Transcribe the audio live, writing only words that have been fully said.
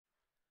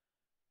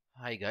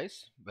Hi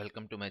guys,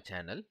 welcome to my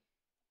channel.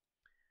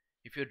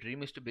 If your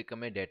dream is to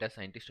become a data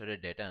scientist or a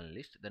data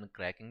analyst, then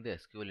cracking the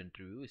SQL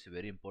interview is a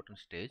very important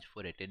stage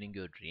for attaining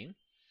your dream.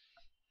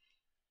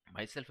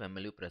 Myself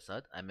MLV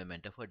Prasad, I am a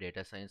mentor for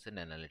data science and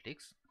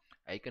analytics.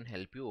 I can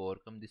help you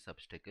overcome this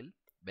obstacle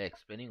by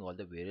explaining all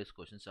the various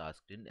questions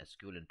asked in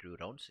SQL interview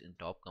rounds in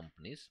top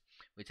companies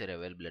which are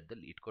available at the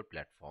LeetCode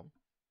platform.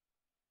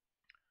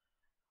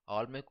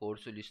 All my code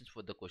solutions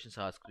for the questions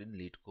asked in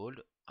LeetCode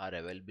are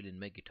available in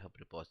my GitHub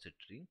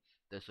repository.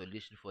 The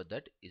solution for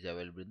that is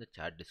available in the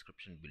chat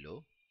description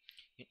below.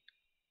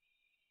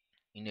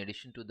 In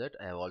addition to that,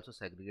 I have also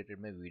segregated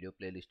my video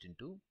playlist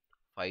into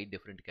 5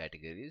 different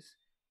categories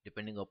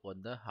depending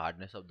upon the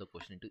hardness of the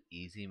question into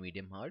easy,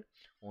 medium, hard.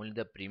 Only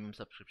the premium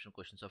subscription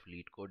questions of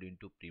LeetCode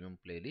into premium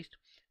playlist,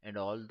 and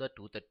all the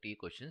 230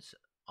 questions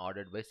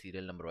ordered by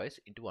serial number wise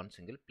into one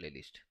single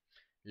playlist.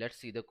 Let's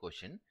see the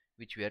question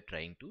which we are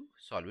trying to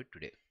solve it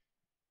today.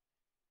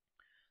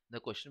 The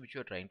question which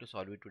we are trying to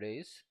solve it today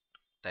is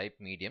type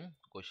medium,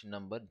 question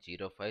number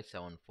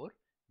 0574,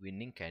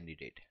 winning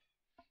candidate.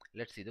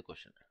 Let's see the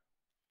question.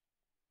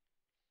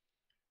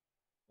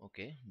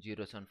 Okay,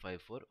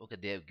 0754. Okay,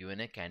 they have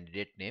given a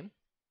candidate name.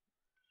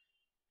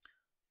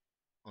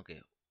 Okay,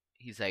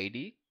 his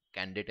ID,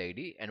 candidate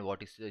ID, and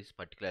what is his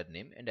particular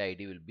name, and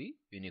ID will be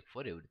unique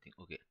for everything.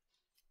 Okay,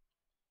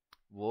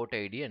 vote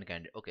ID and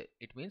candidate. Okay,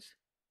 it means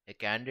a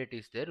candidate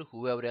is there,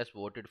 whoever has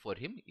voted for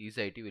him, his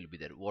ID will be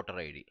there, voter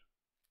ID.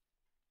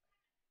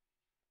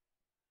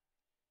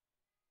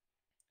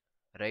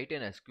 Write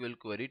an SQL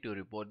query to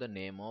report the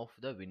name of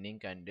the winning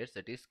candidates,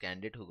 that is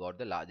candidate who got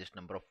the largest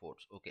number of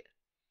votes. Okay,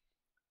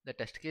 the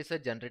test case are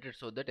generated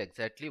so that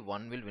exactly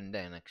one will win the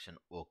election.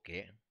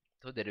 Okay,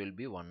 so there will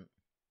be one.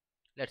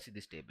 Let's see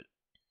this table.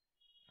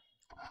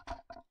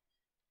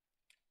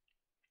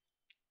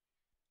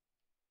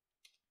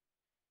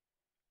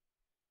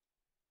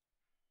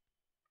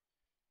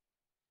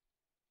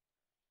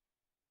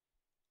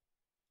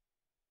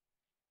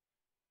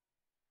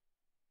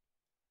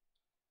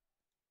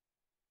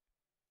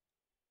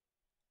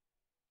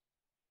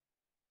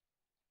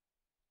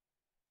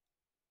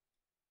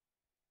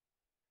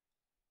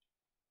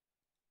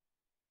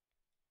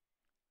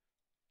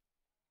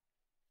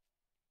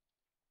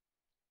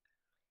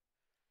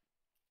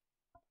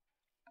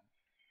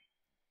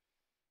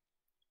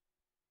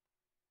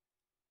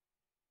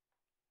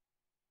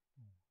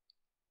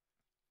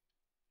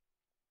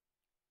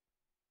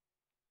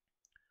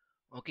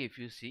 Okay, if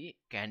you see,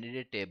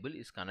 candidate table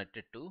is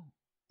connected to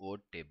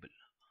vote table.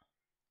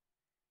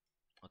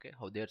 Okay,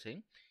 how they are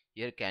saying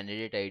here,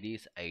 candidate ID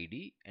is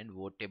ID and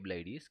vote table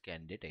ID is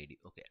candidate ID.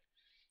 Okay,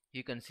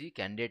 you can see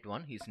candidate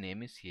 1, his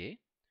name is A.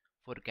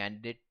 For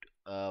candidate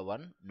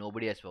 1,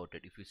 nobody has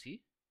voted. If you see,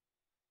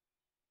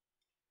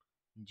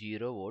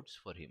 0 votes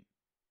for him.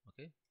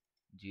 Okay,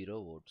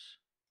 0 votes.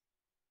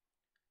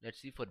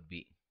 Let's see for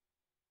B.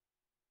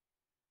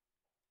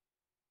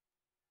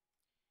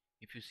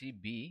 If you see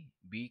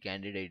B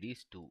candidate ID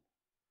is 2.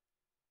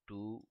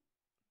 2,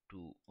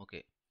 2.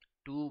 Okay,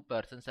 2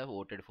 persons have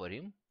voted for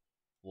him,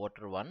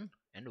 voter 1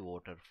 and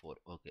voter 4.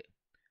 Okay,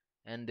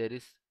 and there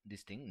is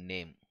this thing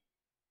name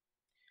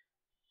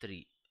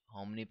 3.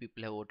 How many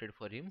people have voted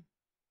for him?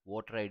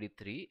 Voter ID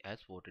 3 has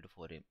voted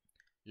for him.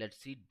 Let's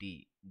see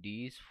D.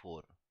 D is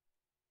 4.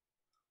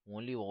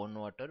 Only one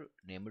voter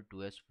named 2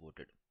 has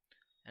voted.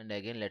 And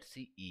again let's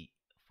see E.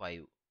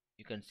 5.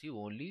 You can see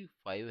only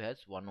 5 has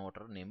one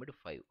voter named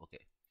 5.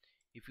 Okay.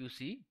 If you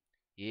see,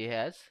 A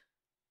has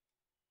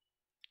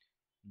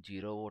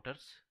 0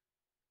 voters.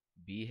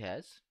 B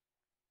has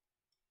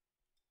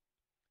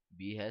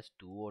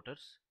 2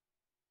 voters.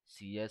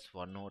 C has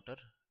 1 voter.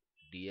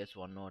 D has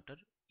 1 voter.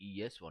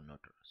 E has 1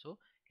 voter. So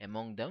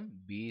among them,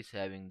 B is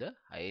having the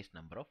highest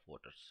number of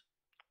voters.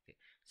 Okay.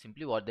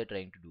 Simply what they're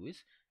trying to do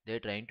is, they're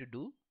trying to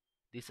do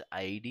this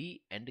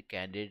ID and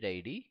candidate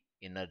ID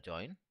inner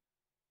join.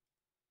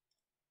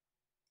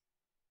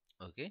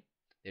 Okay,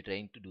 they're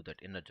trying to do that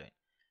inner join.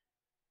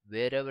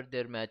 Wherever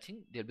they're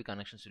matching, there'll be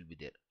connections will be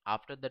there.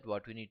 After that,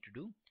 what we need to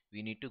do,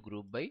 we need to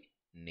group by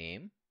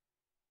name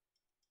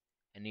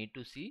and need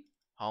to see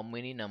how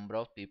many number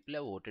of people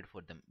have voted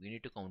for them. We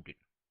need to count it.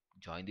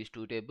 Join these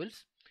two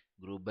tables,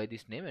 group by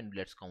this name, and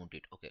let's count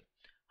it. Okay,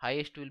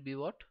 highest will be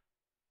what?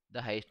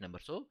 The highest number.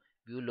 So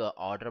we will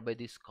order by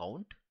this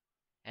count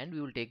and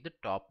we will take the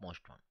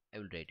topmost one. I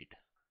will write it.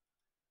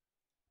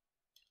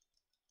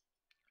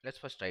 Let's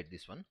first write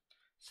this one.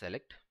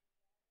 Select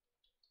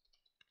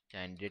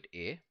candidate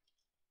A.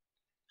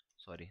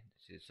 Sorry,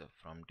 this is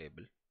from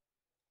table.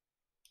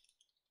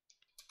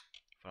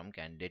 From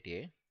candidate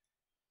A,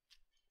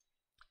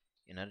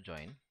 inner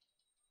join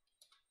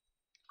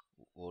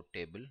vote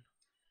table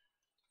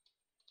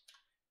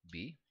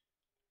B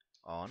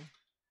on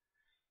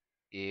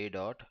A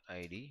dot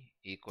ID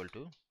equal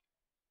to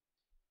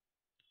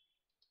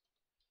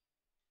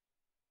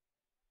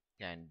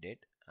candidate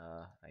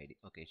ID.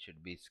 Okay, it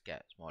should be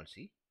small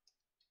c.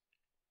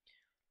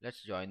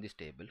 Let's join this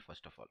table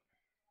first of all.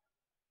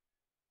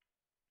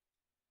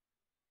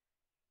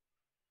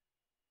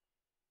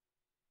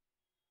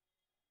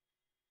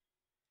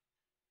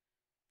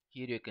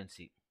 Here you can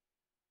see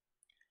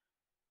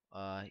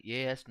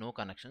A has no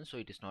connection, so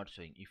it is not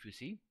showing. If you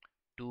see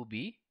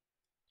 2B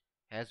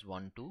has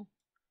 1 2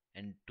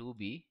 and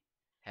 2B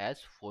has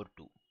 4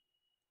 2.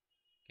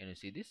 Can you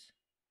see this?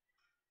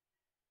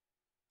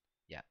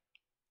 Yeah,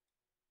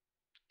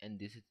 and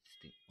this is this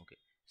thing. Okay.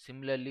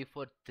 Similarly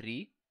for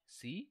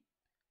 3C,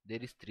 there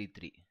is 3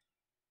 3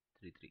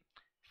 3 3.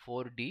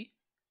 4D,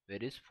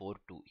 where is 4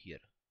 2 here?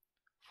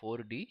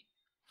 4D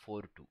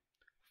 4 2.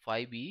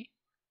 5E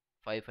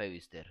 5 5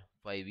 is there.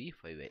 5E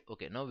 5 I.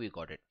 Okay, now we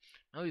got it.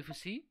 Now if you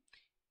see,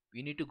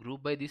 we need to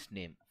group by this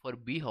name. For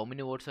B, how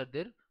many words are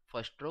there?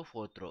 First row,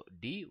 fourth row.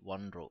 D,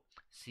 one row.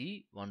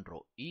 C, one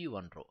row. E,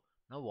 one row.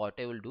 Now what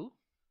I will do?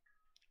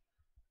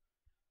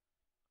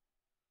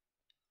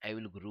 I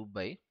will group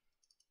by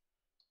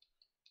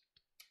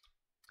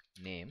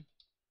name,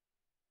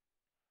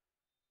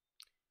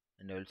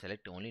 and I will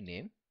select only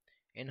name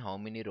and how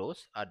many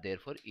rows are there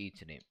for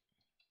each name.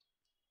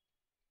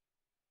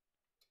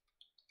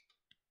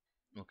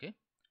 Okay,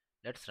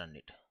 let's run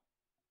it.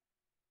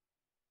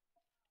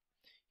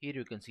 Here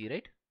you can see,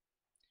 right?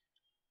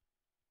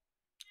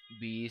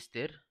 B is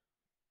there,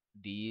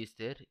 D is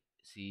there,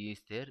 C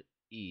is there,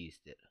 E is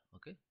there.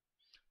 Okay,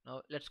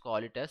 now let's call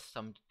it as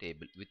some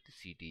table with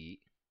CTE.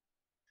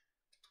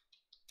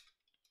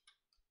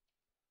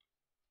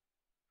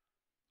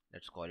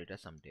 Let's call it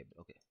as some table.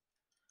 Okay,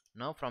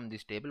 now from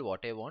this table,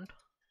 what I want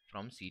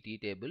from CT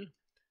table,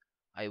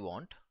 I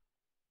want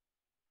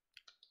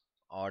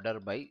order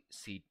by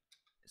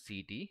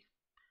CT.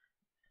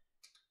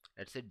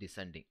 Let's say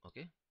descending.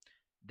 Okay,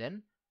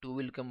 then 2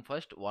 will come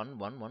first, 1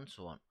 1 1,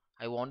 so on.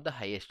 I want the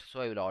highest,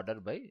 so I will order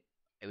by,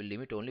 I will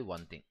limit only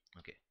one thing.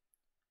 Okay,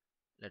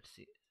 let's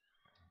see.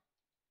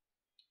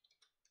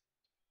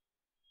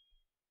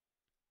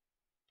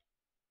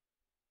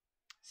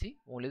 See,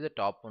 only the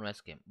top one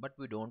has came, but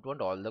we don't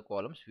want all the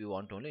columns, we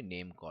want only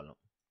name column.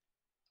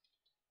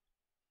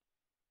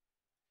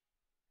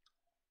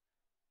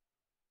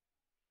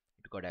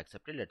 It got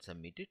accepted. Let's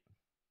submit it.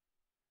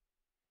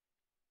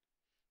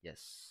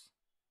 Yes,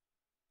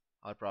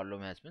 our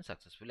problem has been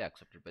successfully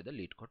accepted by the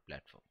LeetCode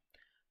platform.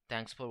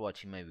 Thanks for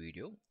watching my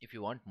video. If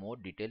you want more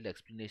detailed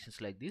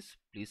explanations like this,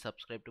 please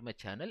subscribe to my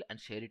channel and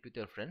share it with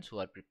your friends who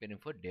are preparing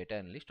for data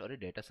analyst or a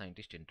data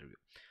scientist interview.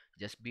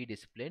 Just be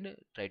disciplined,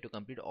 try to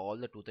complete all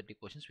the 230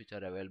 questions which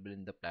are available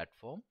in the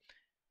platform.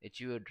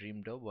 Achieve your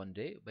dream job one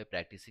day by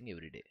practicing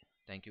every day.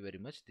 Thank you very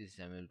much. This is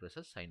MLV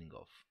Prasad signing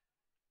off.